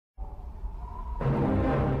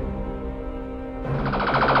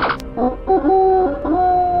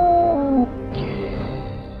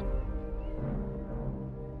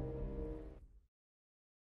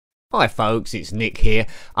Hi folks, it's Nick here.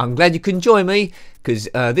 I'm glad you can join me because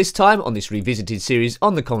this time on this revisited series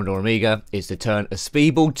on the Commodore Amiga is the turn of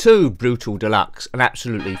Speedball 2 Brutal Deluxe, an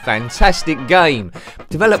absolutely fantastic game.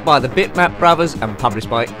 Developed by the Bitmap Brothers and published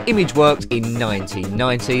by Imageworks in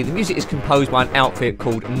 1990. The music is composed by an outfit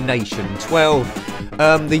called Nation 12.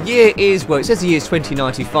 The year is, well, it says the year is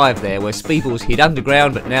 2095 there, where Speedball's hid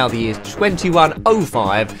underground, but now the year is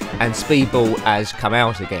 2105 and Speedball has come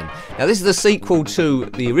out again. Now this is the sequel to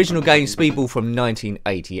the original game Speedball from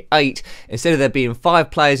 1988. Instead of there being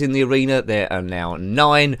 5 players in the arena, there are now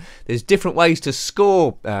 9. There's different ways to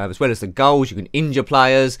score, as well as the goals. You can injure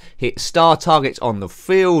players, hit star targets on the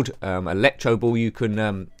field, electro ball, you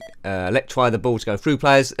can electrify the ball to go through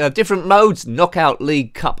players. Different modes: knockout,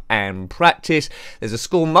 league, cup and practice. There's a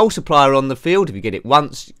score multiplier on the field. If you get it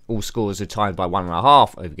once, all scores are times by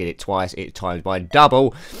 1.5. If you get it twice, it's times by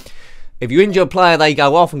double. If you injure a player, they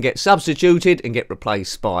go off and get substituted and get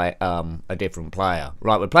replaced by a different player.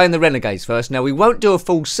 Right, we're playing the Renegades first. Now, we won't do a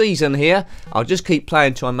full season here. I'll just keep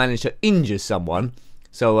playing until I manage to injure someone.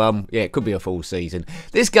 So, yeah, it could be a full season.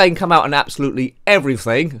 This game come out on absolutely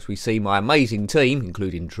everything, as we see my amazing team,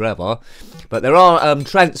 including Trevor. But there are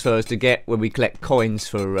transfers to get when we collect coins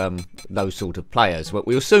for those sort of players. But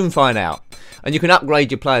we'll soon find out. And you can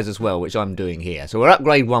upgrade your players as well, which I'm doing here. So we'll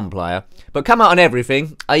upgrade one player. But come out on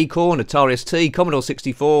everything. Acorn, Atari ST, Commodore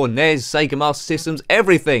 64, NES, Sega Master Systems,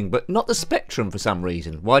 everything. But not the Spectrum for some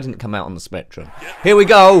reason. Why didn't it come out on the Spectrum? Here we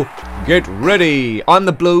go. Get ready. I'm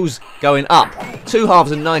the Blues going up. 2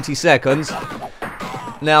 halves and 90 seconds.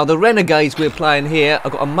 Now the Renegades we're playing here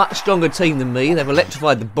have got a much stronger team than me. They've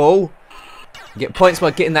electrified the ball. You get points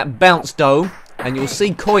by getting that bounce dome, and you'll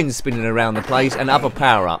see coins spinning around the place and other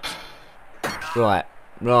power-ups. Right,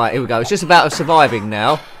 here we go. It's just about surviving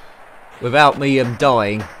now without me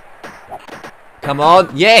dying. Come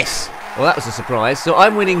on, yes! Well, that was a surprise. So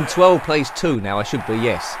I'm winning 12 plays 2 now. I should be,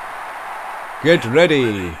 yes. Get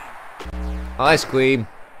ready. Ice cream.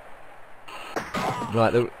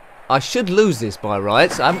 Right, I should lose this by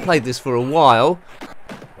rights. I haven't played this for a while.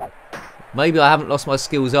 Maybe I haven't lost my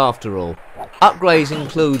skills after all. Upgrades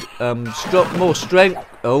include more strength.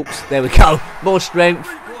 Oops, there we go. More strength,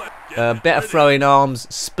 better throwing arms,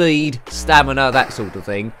 speed, stamina, that sort of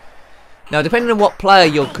thing. Now, depending on what player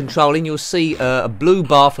you're controlling, you'll see a blue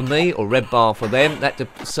bar for me or red bar for them. That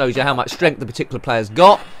shows you how much strength the particular player's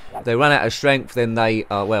got. If they run out of strength, then they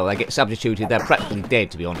get substituted. They're practically dead,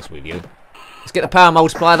 to be honest with you. Let's get the power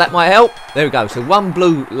multiplier, that might help. There we go, so 1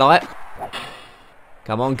 blue light.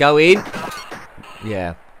 Come on, go in.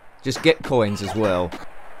 Yeah, just get coins as well.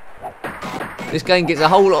 This game gets a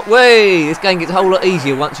whole lot... This game gets a whole lot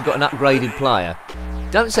easier once you've got an upgraded player.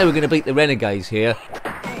 Don't say we're going to beat the Renegades here.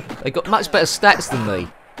 They've got much better stats than me.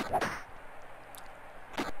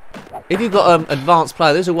 If you've got an advanced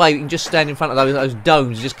player, there's a way you can just stand in front of those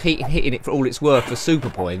domes and just keep hitting it for all it's worth for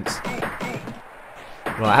super points.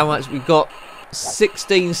 Right, how much we've got?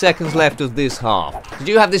 16 seconds left of this half. Did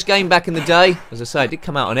you have this game back in the day? As I say, it did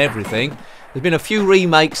come out on everything. There's been a few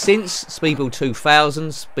remakes since. Speedball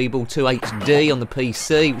 2000, Speedball 2 HD on the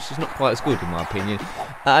PC, which is not quite as good in my opinion.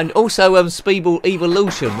 And also Speedball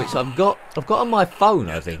Evolution, which I've got on my phone,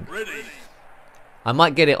 I think. I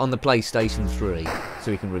might get it on the PlayStation 3,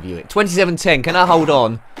 so we can review it. 2710, can I hold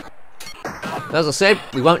on? As I said,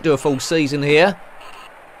 we won't do a full season here.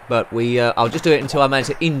 But I'll just do it until I manage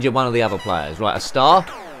to injure one of the other players. Right, a star.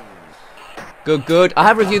 Good. I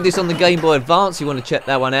have reviewed this on the Game Boy Advance. You want to check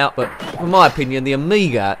that one out. But in my opinion, the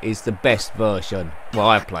Amiga is the best version. Well,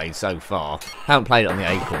 I've played so far. Haven't played it on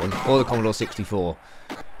the Acorn or the Commodore 64.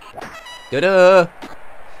 Ta-da!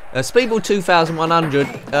 Speedball 2100.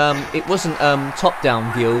 It wasn't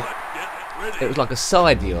top-down view. It was like a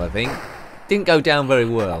side view, I think. Didn't go down very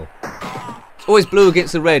well. It's always blue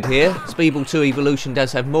against the red here. Speedball 2 Evolution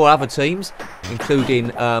does have more other teams,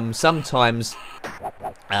 including sometimes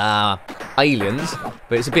aliens,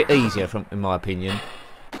 but it's a bit easier in my opinion.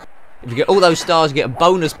 If you get all those stars, you get a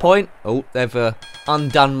bonus point. Oh, they've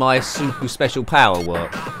undone my super special power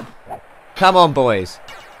work. Come on, boys.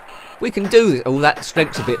 We can do this. Oh, that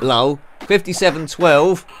strength's a bit low.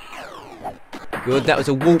 57-12. Good, that was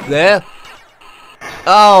a whoop there.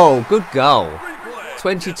 Oh, good goal.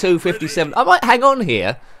 22-57. I might hang on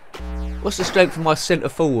here. What's the strength of my centre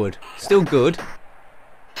forward? Still good.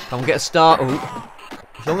 Come on, get a start. Oh.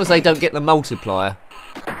 As long as they don't get the multiplier.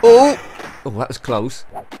 Oh, that was close.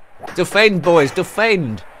 Defend, boys,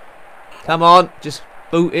 defend. Come on, just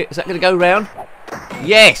boot it. Is that going to go round?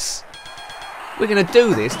 Yes. We're going to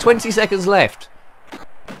do this. 20 seconds left.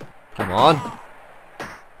 Come on.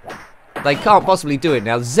 They can't possibly do it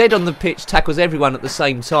now. Z on the pitch tackles everyone at the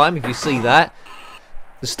same time, if you see that.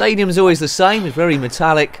 The stadium's always the same, it's very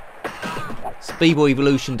metallic. Speedball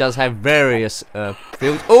Evolution does have various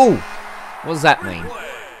fields. Oh! What does that mean?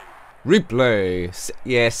 Replay.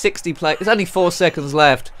 Yeah, 60 plays. There's only 4 seconds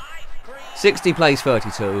left. 60 plays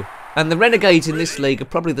 32. And the Renegades in this league are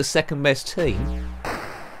probably the second best team.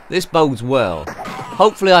 This bodes well.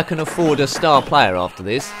 Hopefully I can afford a star player after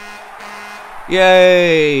this.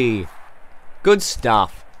 Yay! Good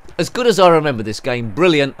stuff. As good as I remember this game,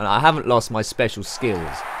 brilliant, and I haven't lost my special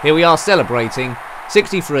skills. Here we are celebrating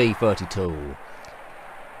 63-32.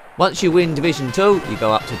 Once you win Division 2, you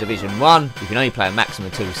go up to Division 1. You can only play a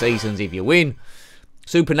maximum of 2 seasons if you win.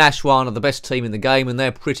 Super Nash 1 are the best team in the game, and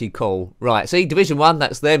they're pretty cool. Right, see, Division 1,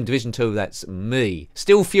 that's them. Division 2, that's me.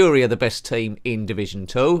 Still Fury are the best team in Division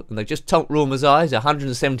 2, and they've just topped Rumour's Eyes,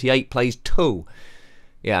 178 plays 2.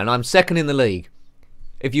 Yeah, and I'm second in the league.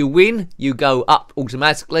 If you win, you go up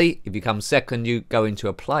automatically. If you come second, you go into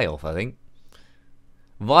a playoff, I think.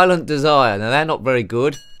 Violent Desire. Now, they're not very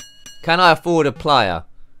good. Can I afford a player?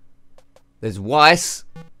 There's Weiss.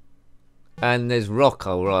 And there's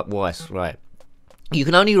Rocco. Right, Weiss. Right. You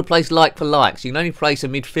can only replace like for like. So you can only replace a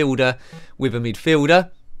midfielder with a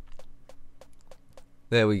midfielder.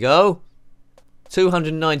 There we go.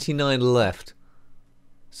 299 left.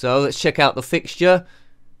 So, let's check out the fixture.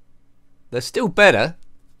 They're still better.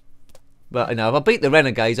 But, you know, if I beat the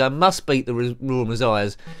Renegades, I must beat the Rumour's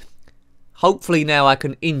Eyes. Hopefully now I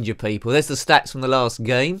can injure people. There's the stats from the last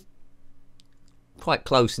game. Quite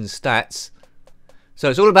close in stats. So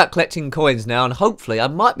it's all about collecting coins now, and hopefully I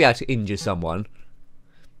might be able to injure someone.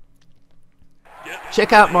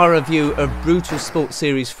 Check out my review of Brutal Sports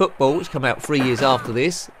Series Football, which came out 3 years after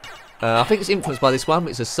this. I think it's influenced by this one,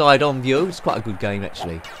 but it's a side-on view. It's quite a good game,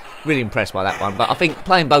 actually. Really impressed by that one, but I think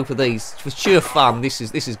playing both of these for sheer fun, this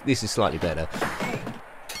is slightly better.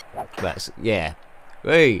 That's yeah.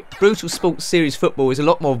 Hey, Brutal Sports Series Football is a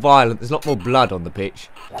lot more violent. There's a lot more blood on the pitch.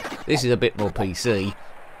 This is a bit more PC.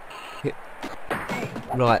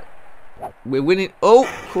 Right, we're winning. Oh,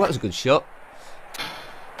 cool, that was a good shot.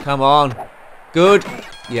 Come on, good.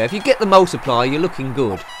 Yeah, if you get the multiplier, you're looking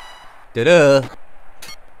good. Da-da.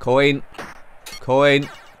 Coin, coin.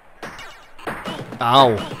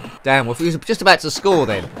 Oh. Damn, well, if he was just about to score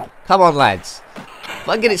then. Come on, lads. If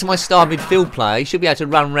I can get it to my star midfield player, he should be able to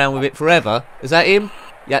run around with it forever. Is that him?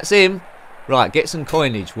 Yeah, it's him. Right, get some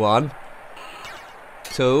coinage. 1,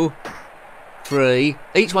 2, 3.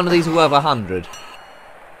 Each one of these are worth 100.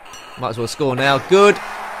 Might as well score now. Good.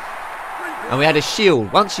 And we had a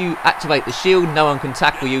shield. Once you activate the shield, no one can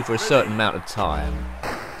tackle you for a certain amount of time.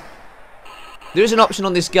 There is an option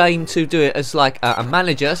on this game to do it as like a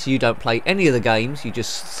manager, so you don't play any of the games. You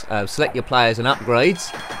just select your players and upgrades.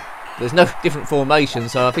 There's no different formation,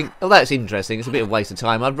 so I think, oh, that's interesting. It's a bit of a waste of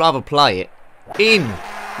time. I'd rather play it. In!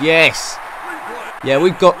 Yes! Yeah,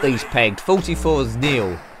 we've got these pegged.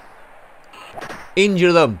 44-0.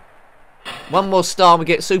 Injure them. One more star and we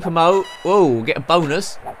get Super Mo. Whoa, we'll get a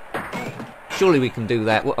bonus. Surely we can do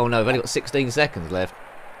that. Oh no, we've only got 16 seconds left.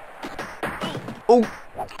 Oh!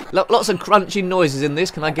 Lots of crunching noises in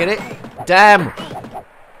this. Can I get it? Damn!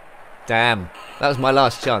 Damn. That was my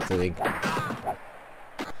last chance, I think.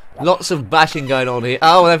 Lots of bashing going on here.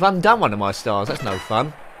 Oh, they've undone one of my stars. That's no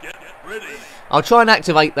fun. I'll try and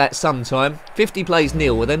activate that sometime. 50 plays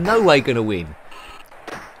 0. Well, they're no way going to win.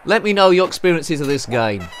 Let me know your experiences of this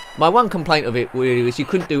game. My one complaint of it really was you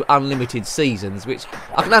couldn't do unlimited seasons, which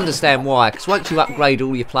I can understand why, because once you upgrade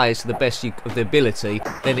all your players to the best of their ability,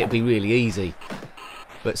 then it'd be really easy.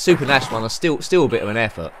 But Super Nash one are still a bit of an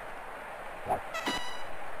effort.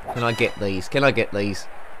 Can I get these? Can I get these?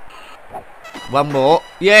 One more.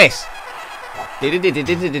 Yes!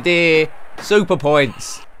 Super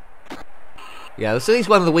points. Yeah, so he's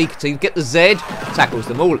one of the weaker teams. Get the Z. Tackles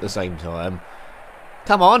them all at the same time.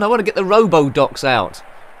 Come on, I want to get the Robo-Docs out.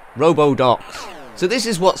 Robo-Docs. So this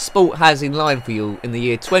is what Sport has in line for you in the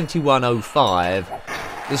year 2105.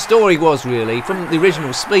 The story was really, from the original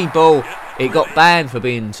Speedball, it got banned for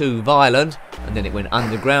being too violent, and then it went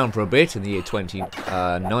underground for a bit in the year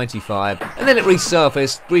 1995, and then it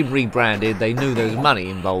resurfaced, rebranded. They knew there was money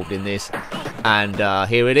involved in this, and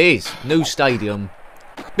here it is. New stadium,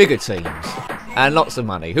 bigger teams, and lots of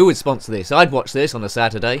money. Who would sponsor this? I'd watch this on a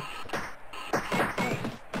Saturday.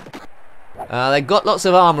 They've got lots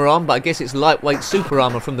of armour on, but I guess it's lightweight super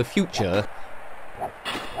armour from the future.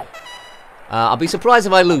 I'll be surprised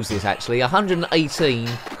if I lose this, actually. 118,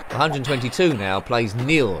 122 now, plays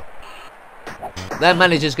nil. Their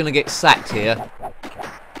manager's going to get sacked here.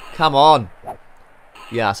 Come on.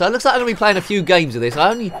 Yeah, so it looks like I'm going to be playing a few games of this. I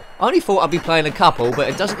only thought I'd be playing a couple, but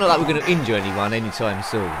it doesn't look like we're going to injure anyone anytime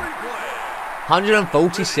soon.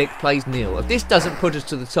 146 plays nil. If this doesn't put us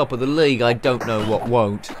to the top of the league, I don't know what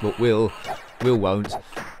won't. What will won't.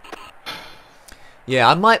 Yeah,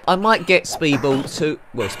 I might get Speedball 2,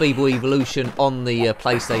 well, Speedball Evolution on the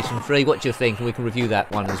PlayStation 3. What do you think? And we can review that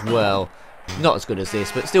one as well. Not as good as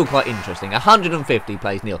this, but still quite interesting. 150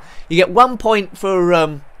 plays nil. You get 1 point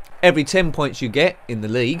for every 10 points you get in the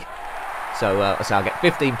league. So I'll get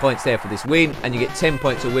 15 points there for this win, and you get 10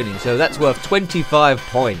 points for winning. So that's worth 25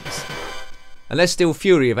 points. Unless Steel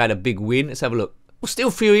Fury have had a big win. Let's have a look. Well, Steel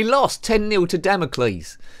Fury lost 10-0 to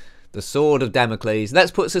Damocles. The Sword of Damocles.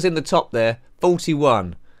 That puts us in the top there.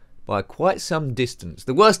 41 by quite some distance.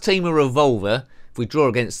 The worst team are Revolver. If we draw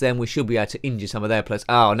against them, we should be able to injure some of their players.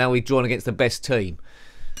 Oh, now we've drawn against the best team.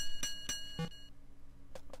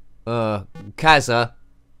 Kaza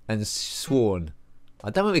and Sworn. I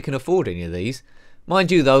don't think we can afford any of these.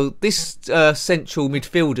 Mind you, though, this central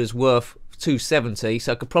midfielder's worth 270,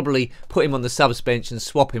 so I could probably put him on the subs bench and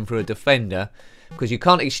swap him for a defender, because you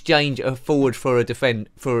can't exchange a forward for a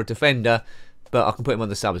defender, but I can put him on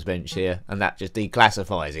the subs bench here, and that just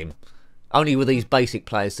declassifies him. Only with these basic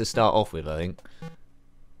players to start off with, I think.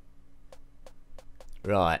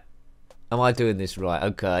 Right. Am I doing this right?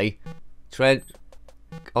 Okay. Trent.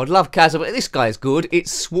 I'd love Kaza, but this guy's good.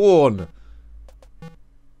 It's Sworn.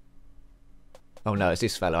 Oh no, it's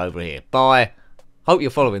this fella over here. Bye. Hope you're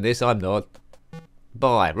following this. I'm not.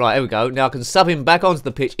 Bye. Right, here we go. Now I can sub him back onto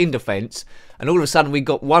the pitch in defence, and all of a sudden we've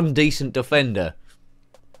got one decent defender.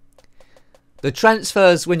 The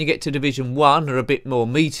transfers when you get to Division 1 are a bit more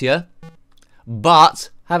meatier.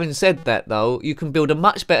 But, having said that though, you can build a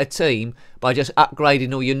much better team by just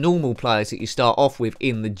upgrading all your normal players that you start off with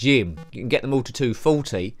in the gym. You can get them all to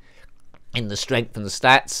 240 in the strength and the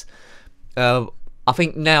stats. I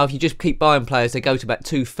think now if you just keep buying players, they go to about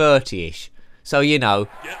 230-ish. So, you know,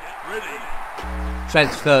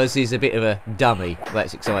 transfers is a bit of a dummy.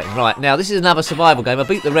 That's exciting. Right, now this is another survival game. I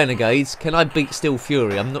beat the Renegades. Can I beat Steel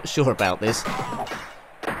Fury? I'm not sure about this.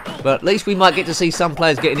 But at least we might get to see some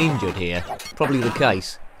players getting injured here. Probably the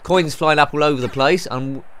case. Coins flying up all over the place,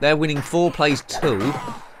 and they're winning 4 plays 2.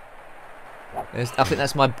 I think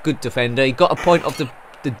that's my good defender. He got a point off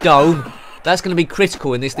the dome. That's going to be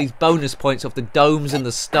critical in this. These bonus points off the domes and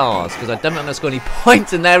the stars, because I don't think that's got any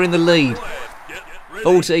points, and they're in the lead.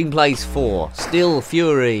 14 plays 4. Steel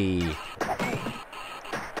Fury.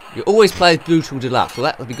 You always play Brutal Deluxe. Well,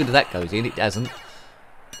 that would be good if that goes in. It doesn't.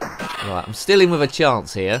 Right, I'm still in with a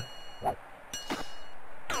chance here.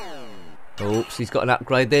 Oops, he's got an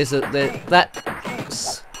upgrade. That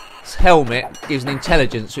helmet gives an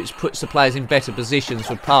intelligence which puts the players in better positions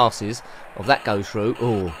for passes. If that goes through.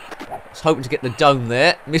 Oh, I was hoping to get the dome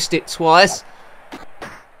there. Missed it twice.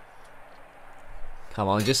 Come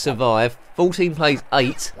on, just survive. 14 plays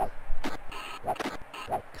 8.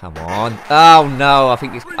 Come on. Oh no, I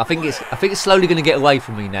think it's slowly going to get away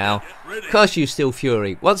from me now. Curse you, Steel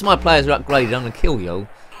Fury. Once my players are upgraded, I'm going to kill you.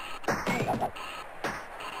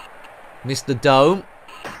 Missed the dome.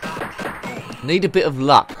 Need a bit of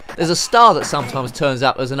luck. There's a star that sometimes turns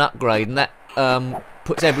up as an upgrade, and that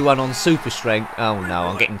puts everyone on super strength. Oh no,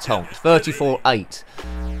 I'm getting tonked. 34-8.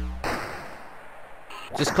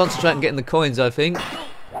 Just concentrate on getting the coins, I think.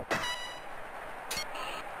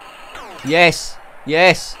 Yes.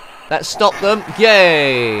 Yes. That stopped them.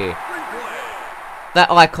 Yay.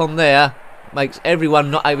 That icon there makes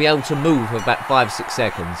everyone not be able to move for about 5-6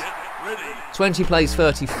 seconds. 20 plays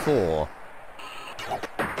 34.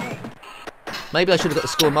 Maybe I should have got the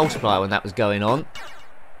score multiplier when that was going on.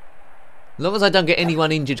 As long as I don't get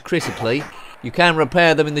anyone injured critically. You can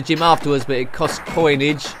repair them in the gym afterwards, but it costs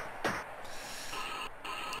coinage.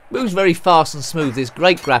 Moves very fast and smooth. There's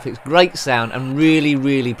great graphics, great sound, and really,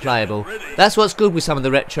 really playable. That's what's good with some of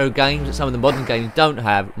the retro games that some of the modern games don't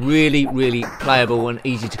have. Really, really playable and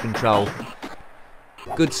easy to control.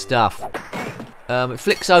 Good stuff. It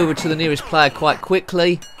flicks over to the nearest player quite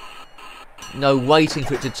quickly. No waiting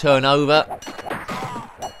for it to turn over.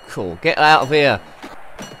 Cool. Get out of here.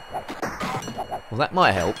 Well, that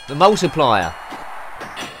might help. The multiplier.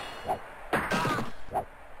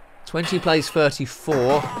 20 plays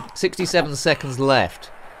 34. 67 seconds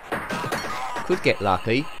left. Could get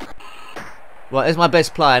lucky. Right, there's my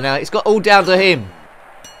best player now. It's got all down to him.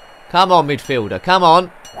 Come on, midfielder. Come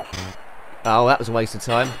on. Oh, that was a waste of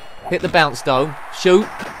time. Hit the bounce dome. Shoot.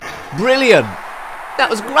 Brilliant. That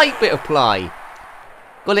was a great bit of play.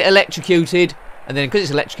 Got it electrocuted. And then because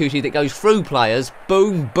it's electrocuted, it goes through players.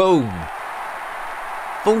 Boom, boom.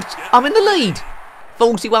 I'm in the lead.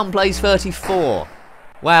 41 plays 34.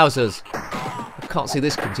 Wowzers. I can't see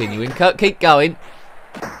this continuing. Keep going.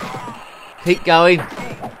 Keep going.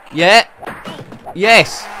 Yeah.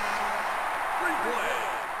 Yes.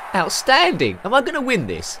 Outstanding. Am I going to win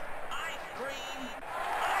this?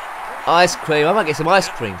 Ice cream. I might get some ice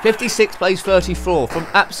cream. 56 plays 34 from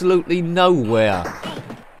absolutely nowhere.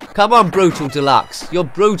 Come on, Brutal Deluxe. You're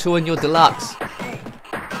brutal and you're deluxe.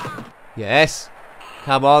 Yes.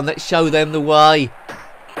 Come on, let's show them the way.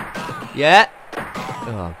 Yeah.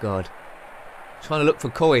 Oh, God. Trying to look for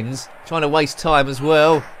coins. Trying to waste time as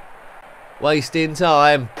well. Wasting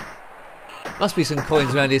time. Must be some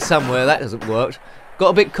coins around here somewhere. That hasn't worked. Got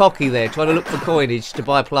a bit cocky there, trying to look for coinage to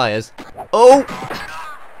buy players. Oh!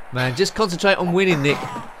 Man, just concentrate on winning, Nick.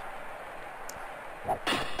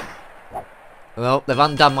 Well, they've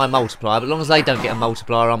undone my multiplier, but as long as they don't get a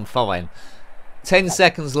multiplier, I'm fine. 10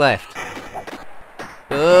 seconds left.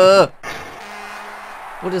 What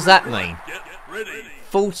does that mean?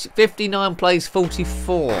 59 plays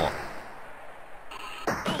 44.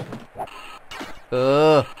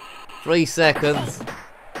 3 seconds.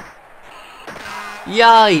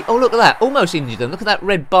 Yay! Oh, look at that. Almost injured them. Look at that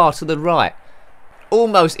red bar to the right.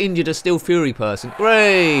 Almost injured a Steel Fury person.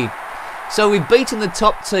 Great! So we've beaten the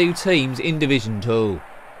top 2 teams in Division 2.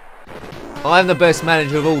 I'm the best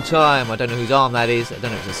manager of all time. I don't know whose arm that is. I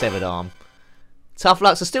don't know if it's a severed arm. Tough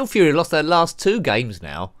luck. So Steel Fury lost their last 2 games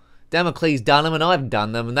now. Damocles done them and I've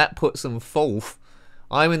done them, and that puts them 4th.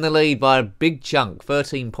 I'm in the lead by a big chunk.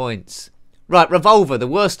 13 points. Right, Revolver, the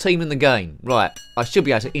worst team in the game. Right, I should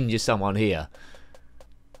be able to injure someone here.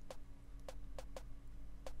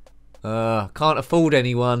 Can't afford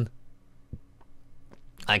anyone.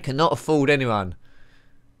 I cannot afford anyone.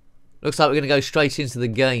 Looks like we're going to go straight into the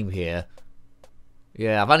game here.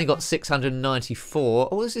 Yeah, I've only got 694.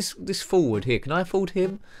 Oh, there's this forward here. Can I afford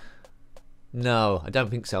him? No, I don't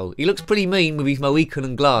think so. He looks pretty mean with his Mohican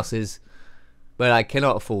and glasses. But I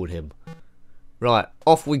cannot afford him. Right,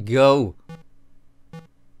 off we go.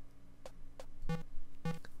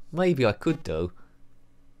 Maybe I could do.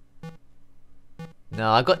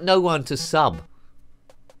 No, I've got no one to sub.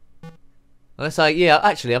 Unless yeah,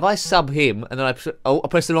 actually, if I sub him and then I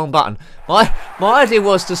press the wrong button. My idea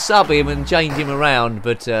was to sub him and change him around,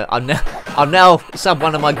 but I'm now sub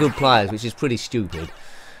one of my good players, which is pretty stupid.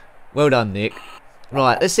 Well done, Nick.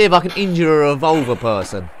 Right, let's see if I can injure a Revolver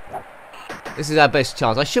person. This is our best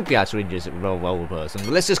chance. I should be able to injure a Revolver person,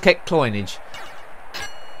 but let's just get coinage.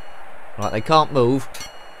 Right, they can't move.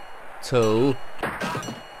 2.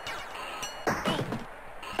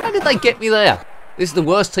 How did they get me there? This is the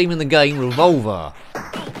worst team in the game, Revolver.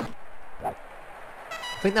 I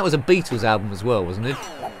think that was a Beatles album as well, wasn't it?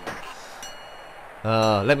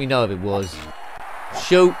 Let me know if it was.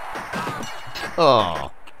 Shoot.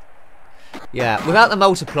 Oh. Yeah, without the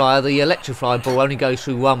multiplier, the electrify ball only goes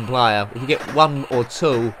through 1 player. If you get 1 or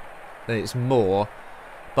 2, then it's more.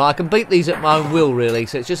 But I can beat these at my own will, really,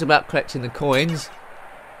 so it's just about collecting the coins.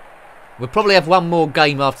 We'll probably have one more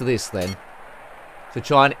game after this, then, to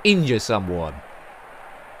try and injure someone.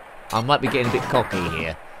 I might be getting a bit cocky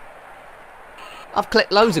here. I've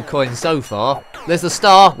collected loads of coins so far. There's the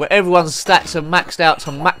star where everyone's stats are maxed out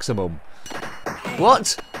to maximum.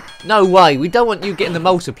 What? No way. We don't want you getting the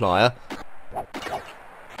multiplier.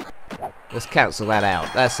 Let's cancel that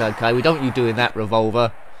out. That's okay. We don't want you doing that,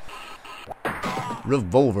 Revolver.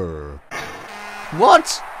 Revolver.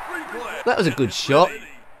 What? That was a good shot.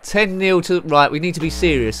 10-0 to... Right, we need to be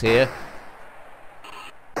serious here.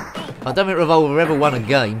 I don't think Revolver ever won a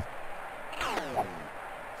game.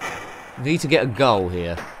 Need to get a goal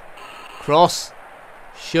here. Cross.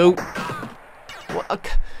 Shoot.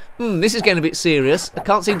 What? This is getting a bit serious. I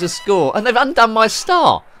can't seem to score. And they've undone my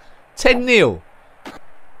star. 10-0.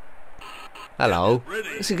 Hello.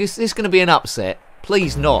 This is going to be an upset.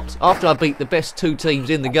 Please not. After I beat the best 2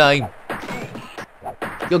 teams in the game.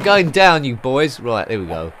 You're going down, you boys. Right, there we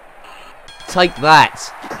go. Take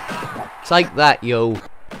that. Take that, yo.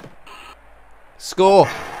 Score.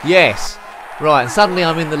 Yes. Right, and suddenly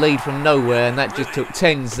I'm in the lead from nowhere, and that just took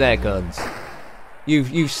 10 seconds.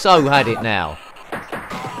 You've so had it now.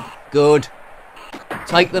 Good.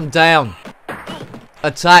 Take them down.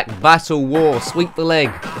 Attack, battle, war, sweep the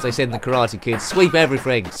leg, as they said in the Karate Kids. Sweep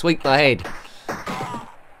everything. Sweep the head.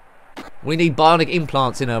 We need bionic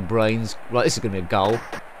implants in our brains. Right, this is going to be a goal.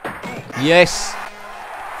 Yes.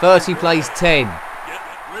 30 plays 10.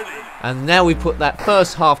 And now we put that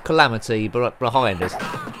first half calamity behind us.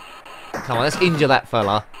 Come on, let's injure that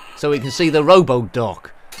fella so we can see the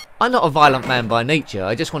Robo-Doc. I'm not a violent man by nature.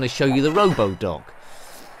 I just want to show you the Robo-Doc.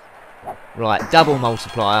 Right, double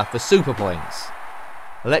multiplier for super points.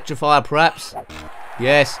 Electrifier, perhaps?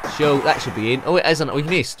 Yes, sure, that should be in. Oh, it hasn't. We've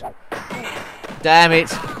missed. Damn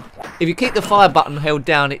it. If you keep the fire button held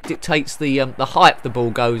down, it dictates the height the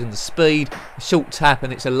ball goes and the speed. A short tap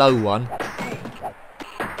and it's a low one.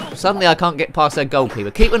 Suddenly I can't get past their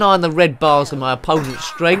goalkeeper. Keep an eye on the red bars of my opponent's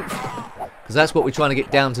strength, because that's what we're trying to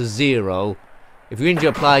get down to 0. If you injure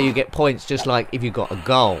a player, you get points just like if you got a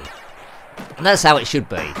goal. And that's how it should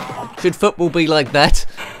be. Should football be like that?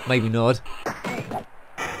 Maybe not.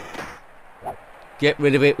 Get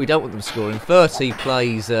rid of it. We don't want them scoring. 30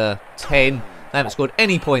 plays 10. They haven't scored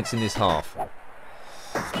any points in this half.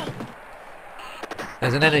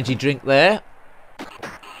 There's an energy drink there.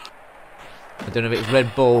 I don't know if it's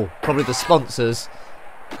Red Bull. Probably the sponsors.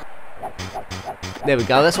 There we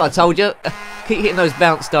go. That's what I told you. Keep hitting those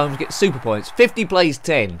bounce stones. Get super points. 50 plays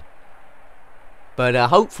 10. But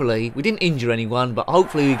hopefully, we didn't injure anyone, but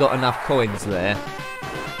hopefully we got enough coins there.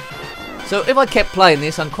 So if I kept playing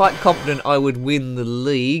this, I'm quite confident I would win the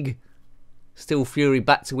league. Still Fury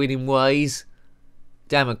back to winning ways.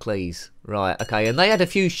 Damocles. Right, okay. And they had a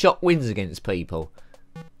few shock wins against people.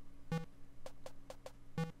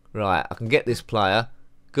 Right, I can get this player.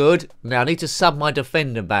 Good. Now I need to sub my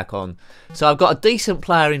defender back on. So I've got a decent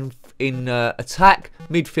player in attack,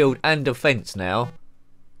 midfield and defence now.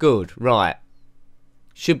 Good, right.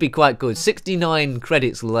 Should be quite good. 69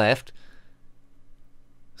 credits left.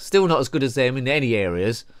 Still not as good as them in any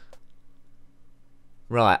areas.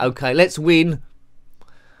 Right, okay, let's win.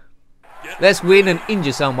 Let's win and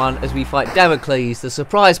injure someone as we fight Damocles, the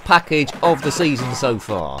surprise package of the season so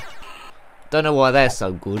far. Don't know why they're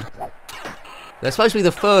so good. They're supposed to be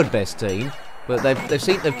the third best team, but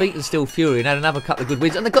they've beaten Steel Fury and had another couple of good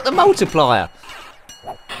wins, and they've got the multiplier.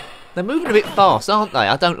 They're moving a bit fast, aren't they?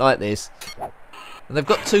 I don't like this. And they've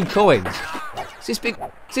got 2 coins. Has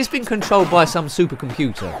this been controlled by some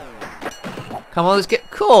supercomputer? Come on, let's get...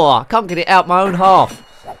 I can't get it out my own half.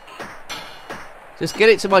 Just get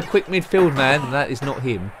it to my quick midfield man. That is not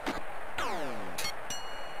him.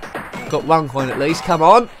 Got 1 coin at least. Come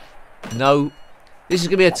on. No. This is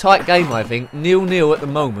going to be a tight game, I think. 0-0 at the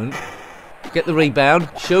moment. Get the rebound.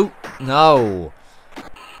 Shoot. No.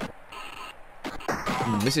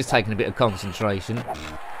 This is taking a bit of concentration.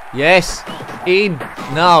 Yes. In.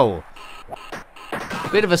 No.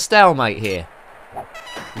 Bit of a stalemate here.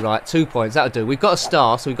 Right, 2 points. That'll do. We've got a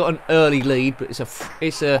star, so we've got an early lead, but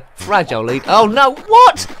it's a fragile lead. Oh no!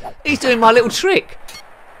 What? He's doing my little trick.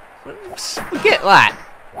 Forget that.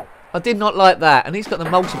 I did not like that, and he's got the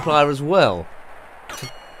multiplier as well.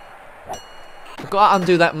 I've got to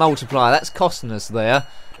undo that multiplier. That's costing us there.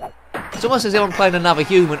 It's almost as if I'm playing another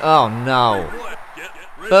human. Oh no!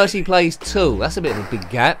 30 plays 2. That's a bit of a big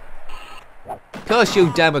gap. Curse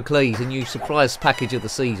you, Damocles, and you surprise package of the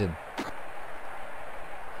season.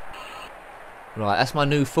 Right, that's my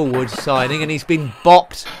new forward signing, and he's been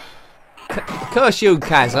bopped. Curse you,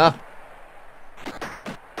 Kaza.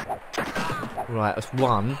 Right, that's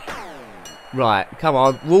 1. Right, come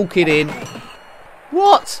on, walk it in.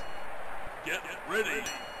 What? Get ready.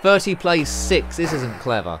 30 plays 6. This isn't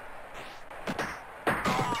clever.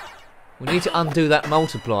 We need to undo that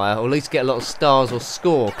multiplier, or at least get a lot of stars or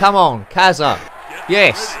score. Come on, Kaza.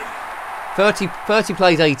 Yes. 30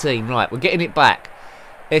 plays 18. Right, we're getting it back.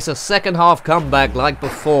 It's a second half comeback like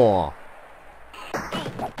before.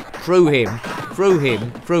 Through him. Through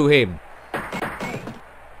him. Through him.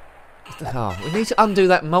 Oh, we need to undo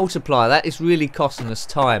that multiplier. That is really costing us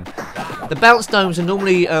time. The bounce domes are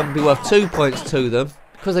normally be worth 2 points to them.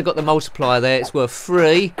 Because they've got the multiplier there, it's worth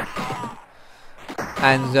 3.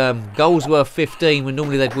 And goals worth 15 when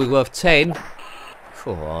normally they'd be worth 10.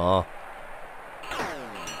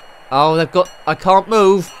 Oh, they've got... I can't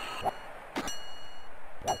move.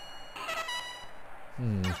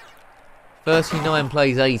 39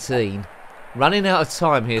 plays 18. Running out of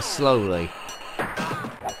time here slowly.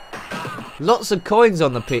 Lots of coins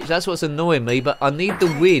on the pitch. That's what's annoying me, but I need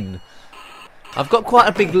the win. I've got quite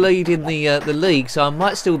a big lead in the league, so I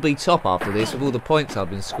might still be top after this with all the points I've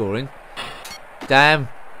been scoring. Damn.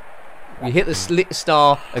 You hit the slit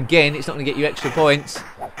star again, it's not going to get you extra points.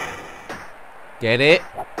 Get it?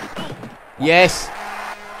 Yes.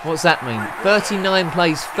 What's that mean? 39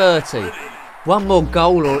 plays 30. 1 more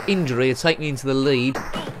goal or injury will take me into the lead.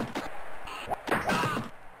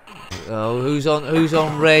 Oh, who's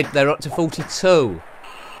on red? They're up to 42.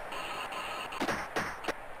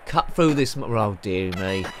 Cut through this. Oh dear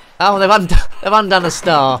me. Oh, they've undone a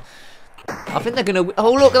star. I think they're gonna.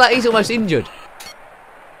 Oh, look at that. He's almost injured.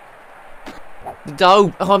 The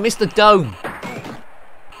dome. Oh, I missed the dome.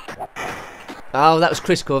 Oh, that was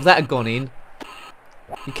critical. If that had gone in,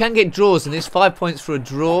 you can get draws in this. 5 points for a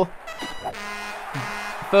draw.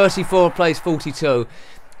 34 plays 42.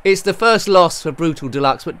 It's the first loss for Brutal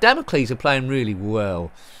Deluxe, but Damocles are playing really well.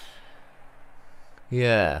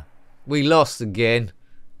 Yeah. We lost again.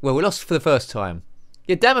 Well, we lost for the first time.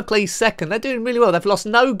 Yeah, Damocles second. They're doing really well. They've lost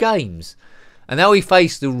no games. And now we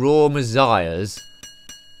face the Raw Messiahs.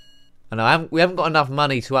 And we haven't got enough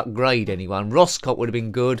money to upgrade anyone. Roscott would have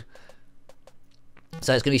been good.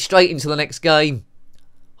 So it's going to be straight into the next game.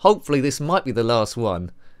 Hopefully this might be the last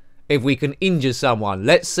one. If we can injure someone.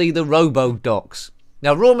 Let's see the Robo-Docs.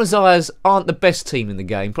 Now, Raw Messiahs aren't the best team in the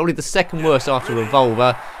game. Probably the second worst after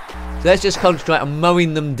Revolver. So let's just concentrate on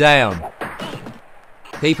mowing them down.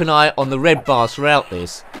 Keep an eye on the red bars throughout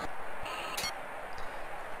this.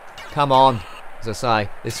 Come on. As I say,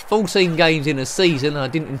 there's 14 games in a season. I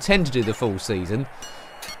didn't intend to do the full season.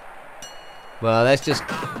 Well, let's just...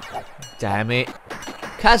 Damn it.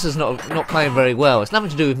 Kazza's not playing very well. It's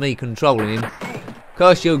nothing to do with me controlling him.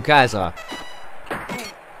 Curse you, Kazza.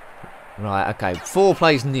 Right, okay. 4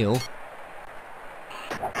 plays nil.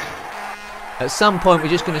 At some point, we're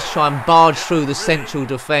just going to try and barge through the central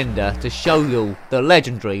defender to show you the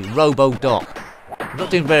legendary Robo-Doc. I'm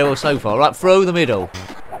not doing very well so far. Right, through the middle.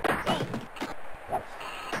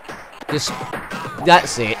 Just,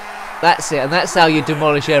 that's it. That's it. And that's how you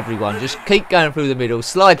demolish everyone. Just keep going through the middle.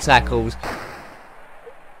 Slide tackles.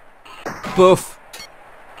 Boof.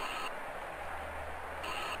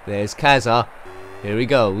 There's Kazza. Here he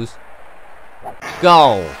goes.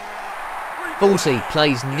 Goal. 40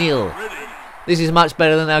 plays nil. This is much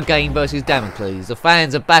better than our game versus Damocles. The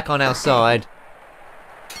fans are back on our side.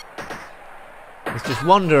 Let's just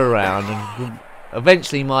wander around and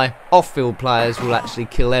eventually my off-field players will actually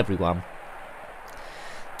kill everyone.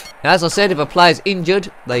 Now, as I said, if a player's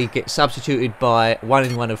injured, they get substituted by one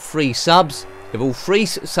in one of 3 subs. If all 3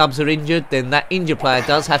 subs are injured, then that injured player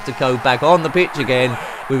does have to go back on the pitch again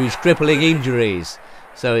with his crippling injuries.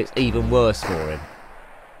 So it's even worse for him.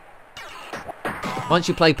 Once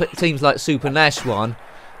you play teams like Super Nash 1,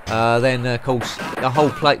 then of course the whole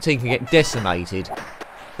team can get decimated.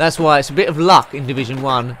 That's why it's a bit of luck in Division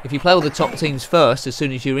 1. If you play all the top teams first, as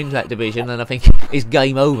soon as you're into that division, then I think it's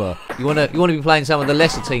game over. You wanna be playing some of the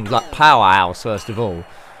lesser teams like Powerhouse first of all.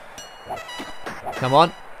 Come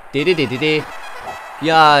on, Yay!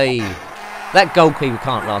 That goalkeeper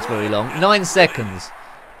can't last very long. 9 seconds.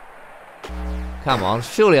 Come on,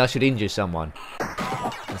 surely I should injure someone.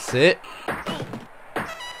 That's it.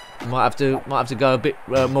 Might have to go a bit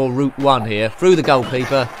more route 1 here. Through the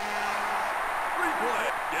goalkeeper.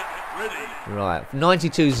 Right,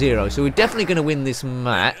 92-0. So we're definitely going to win this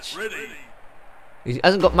match. He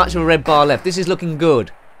hasn't got much of a red bar left. This is looking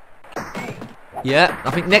good. Yeah,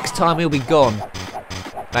 I think next time he'll be gone.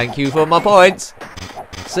 Thank you for my points.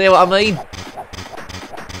 See what I mean?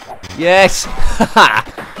 Yes.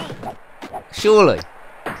 Surely.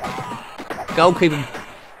 Goalkeeper.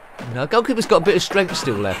 No, goalkeeper's got a bit of strength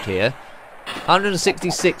still left here.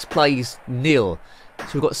 166 plays nil. So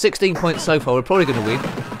we've got 16 points so far. We're probably going to win.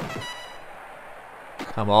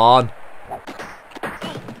 Come on.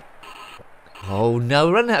 Oh no,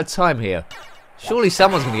 we're running out of time here. Surely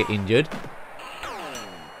someone's going to get injured.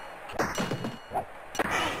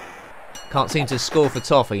 Can't seem to score for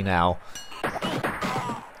Toffee now.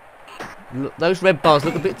 Look, those red bars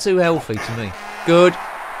look a bit too healthy to me. Good.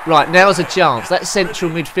 Right, now's a chance. That central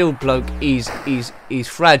midfield bloke is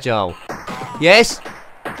fragile. Yes?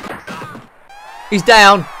 He's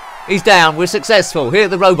down. He's down. We're successful. Here are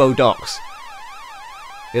the Robo-Docs.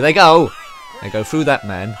 Here they go. They go through that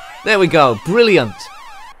man. There we go. Brilliant.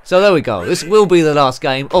 So there we go. This will be the last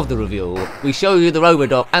game of the review. We show you the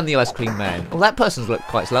Robo-Doc and the Ice Cream Man. Oh, that person's looked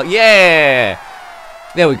quite slow. Yeah!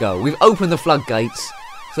 There we go. We've opened the floodgates.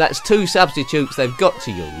 So that's 2 substitutes they've got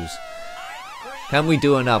to use. Can we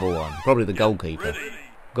do another one? Probably the goalkeeper.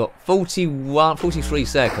 Got 43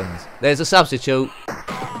 seconds. There's a substitute.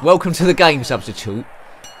 Welcome to the game, substitute.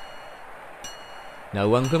 No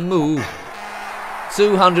one can move.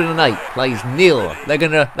 208 plays nil. They're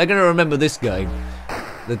gonna remember this game.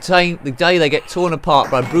 The day they get torn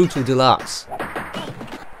apart by Brutal Deluxe.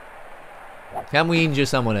 Can we injure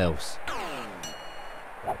someone else?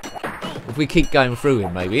 If we keep going through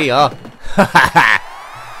him, maybe. Yeah.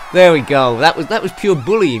 There we go. That was pure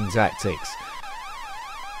bullying tactics.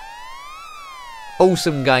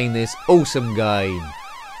 Awesome game, this. Awesome game.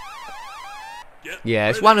 Yeah,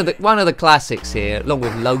 it's one of the classics here, along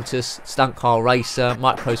with Lotus, Stunt Car Racer,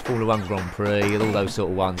 Micro's Formula 1 Grand Prix, and all those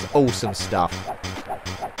sort of ones. Awesome stuff.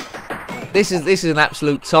 This is an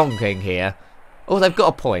absolute tonking here. Oh, they've got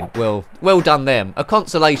a point. Well done them. A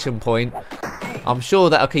consolation point. I'm sure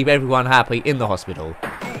that'll keep everyone happy in the hospital.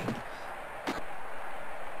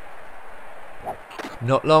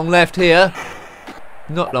 Not long left here.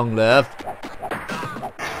 Not long left.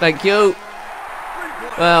 Thank you.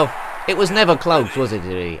 Well, it was never close, was it,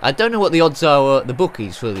 really? I don't know what the odds are at the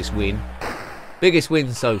bookies for this win. Biggest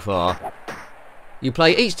win so far. You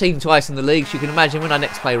play each team twice in the league, so you can imagine when I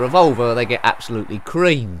next play Revolver, they get absolutely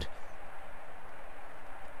creamed.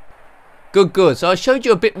 Good, good. So I showed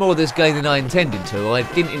you a bit more of this game than I intended to. I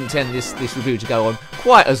didn't intend this review to go on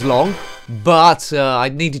quite as long, but I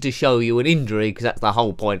needed to show you an injury because that's the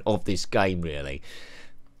whole point of this game, really.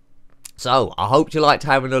 So I hope you liked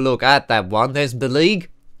having a look at that one. There's the league.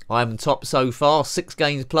 I'm top so far, 6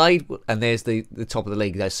 games played, and there's the top of the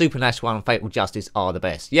league. There's Super Nash 1 and Fatal Justice are the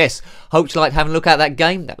best. Yes, hope you liked having a look at that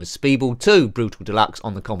game. That was Speedball 2 Brutal Deluxe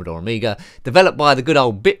on the Commodore Amiga, developed by the good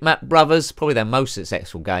old Bitmap Brothers, probably their most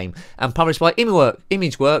successful game, and published by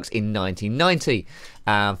Imageworks in 1990.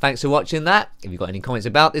 Thanks for watching that. If you've got any comments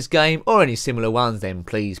about this game or any similar ones, then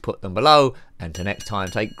please put them below. And till next time,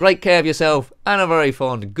 take great care of yourself and a very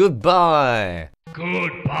fond goodbye.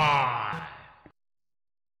 Goodbye.